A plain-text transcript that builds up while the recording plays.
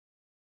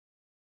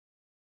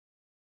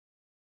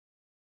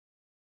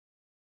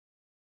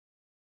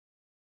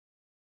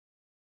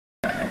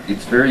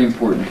it's very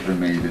important for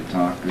me to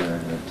talk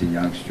to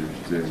youngsters,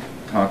 to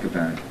talk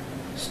about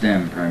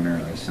STEM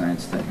primarily,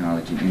 science,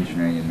 technology,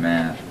 engineering, and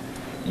math,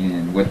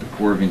 and what the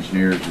Corps of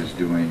Engineers is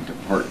doing to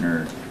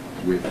partner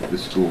with the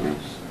schools.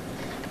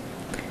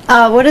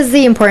 What is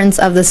the importance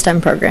of the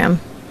STEM program?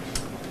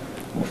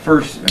 Well,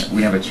 first,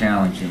 we have a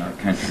challenge in our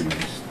country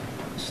with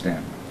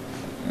STEM.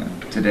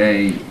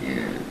 Today,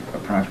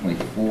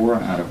 approximately 4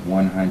 out of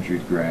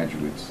 100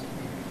 graduates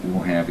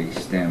will have a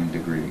STEM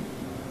degree.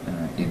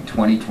 In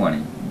 2020,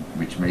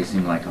 which may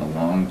seem like a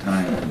long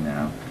time from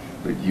now,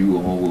 but you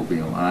all will be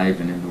alive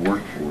and in the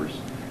workforce,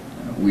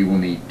 we will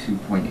need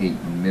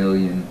 2.8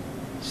 million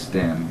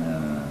STEM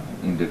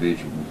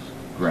individuals,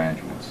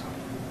 graduates,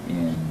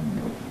 in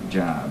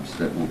jobs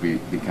that will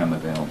become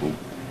available.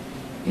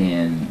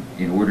 And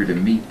in order to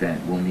meet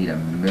that, we'll need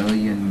 1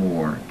 million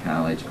more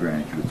college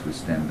graduates with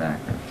STEM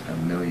backgrounds,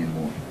 1 million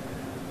more.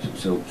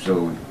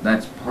 So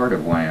that's part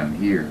of why I'm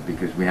here,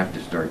 because we have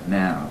to start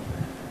now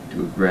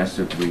to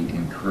aggressively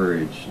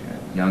encourage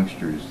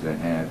youngsters that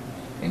have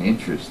an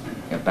interest,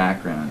 a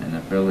background, an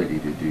ability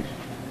to do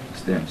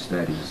STEM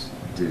studies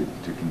to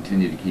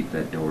continue to keep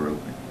that door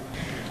open.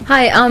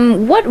 Hi,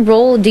 what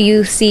role do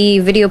you see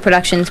video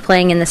productions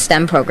playing in the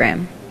STEM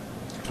program?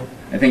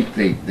 I think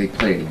they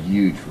play a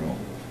huge role,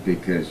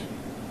 because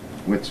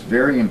what's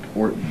very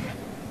important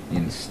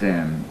in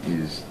STEM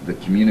is the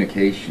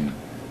communication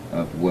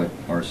of what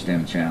our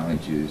STEM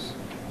challenges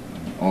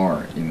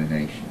are in the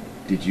nation.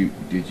 Did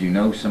you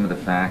know some of the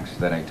facts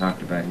that I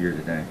talked about here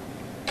today?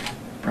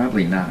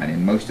 Probably not,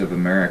 and most of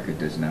America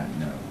does not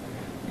know.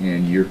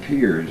 And your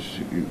peers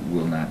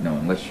will not know,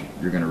 unless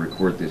you're going to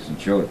record this and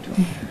show it to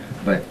them.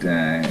 But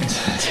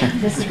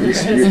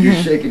you're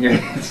shaking your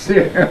head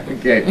there.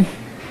 Okay.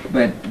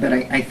 But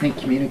I think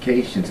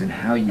communications and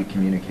how you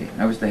communicate.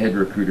 I was the head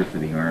recruiter for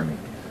the Army,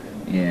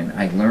 and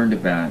I learned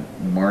about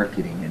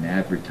marketing and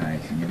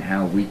advertising and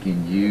how we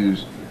can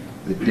use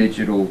the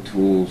digital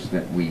tools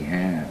that we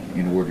have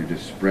in order to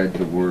spread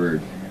the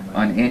word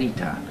on any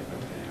topic.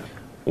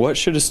 What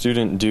should a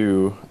student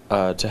do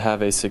to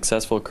have a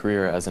successful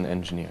career as an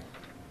engineer?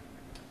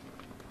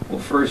 Well,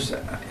 first,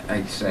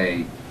 I'd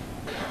say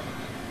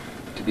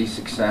to be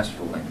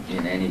successful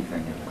in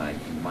anything in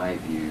life, in my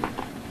view,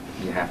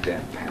 you have to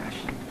have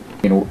passion.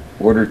 In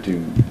order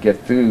to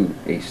get through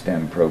a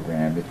STEM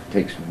program, it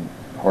takes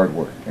hard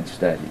work and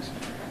studies,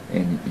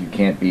 and you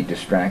can't be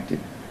distracted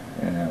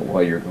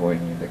while you're going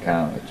into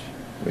college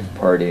with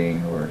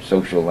partying or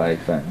social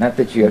life. Not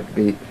that you have to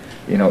be,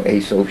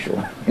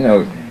 asocial.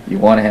 You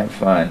want to have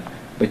fun,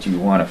 but you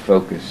want to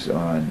focus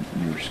on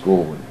your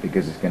schoolwork,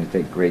 because it's going to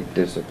take great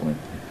discipline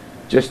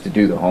just to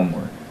do the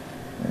homework.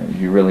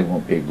 You really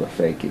won't be able to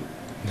fake it.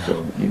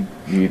 So you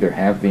either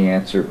have the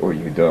answer or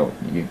you don't.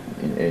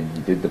 And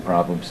you did the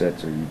problem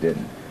sets or you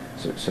didn't.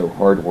 So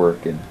hard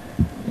work, and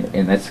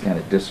that's the kind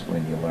of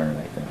discipline you learn,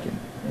 I think,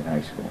 in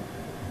high school.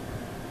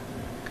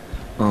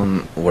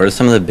 What are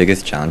some of the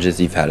biggest challenges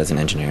you've had as an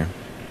engineer?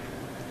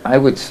 I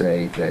would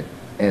say that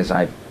as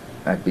I've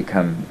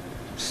become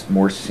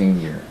more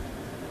senior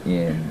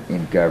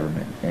in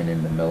government and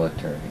in the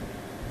military,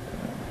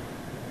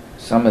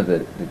 some of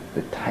the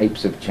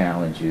types of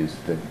challenges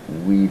that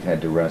we've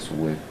had to wrestle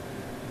with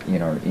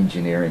in our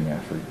engineering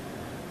effort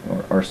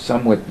are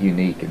somewhat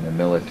unique in the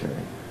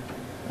military.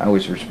 I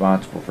was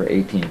responsible for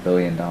 $18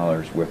 billion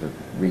worth of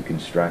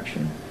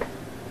reconstruction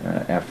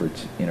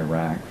efforts in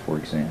Iraq, for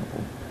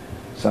example.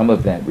 Some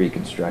of that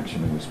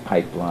reconstruction was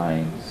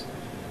pipelines,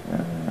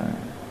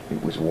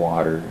 it was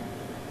water,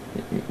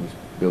 it was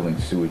building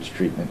sewage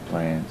treatment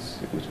plants,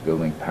 it was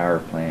building power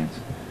plants,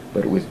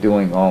 but it was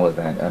doing all of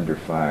that under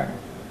fire,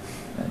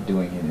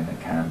 doing it in a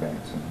combat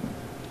zone.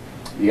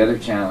 The other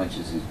challenge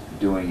is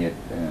doing it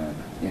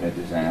in a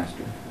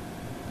disaster.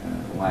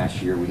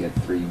 Last year we had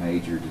 3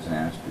 major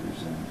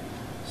disasters.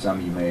 Some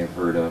you may have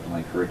heard of,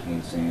 like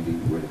Hurricane Sandy,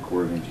 where the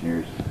Corps of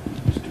Engineers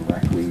was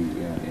directly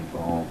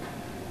involved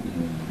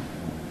in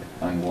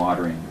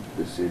unwatering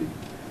the city.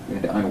 We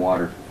had to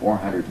unwater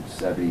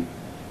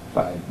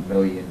 475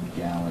 million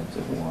gallons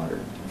of water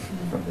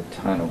from the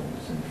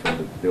tunnels and from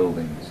the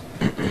buildings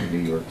in New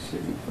York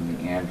City, from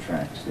the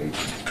Amtrak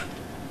stations.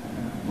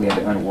 We had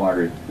to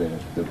unwater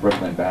the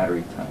Brooklyn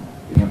Battery Tunnel.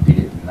 We emptied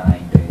it in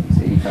 9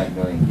 days, 85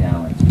 million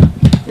gallons.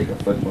 Take a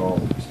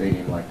football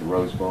stadium like the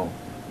Rose Bowl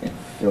and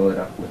fill it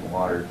up with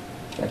water.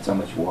 That's how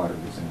much water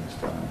was in this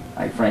tunnel.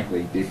 I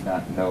frankly did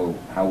not know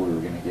how we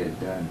were going to get it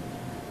done,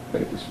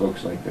 but it was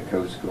folks like the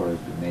Coast Guard,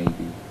 the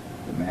Navy,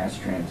 the Mass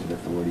Transit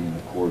Authority, and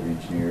the Corps of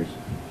Engineers,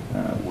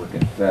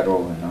 working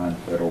federal and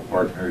non-federal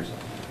partners,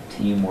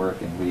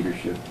 teamwork and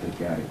leadership that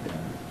got it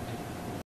done.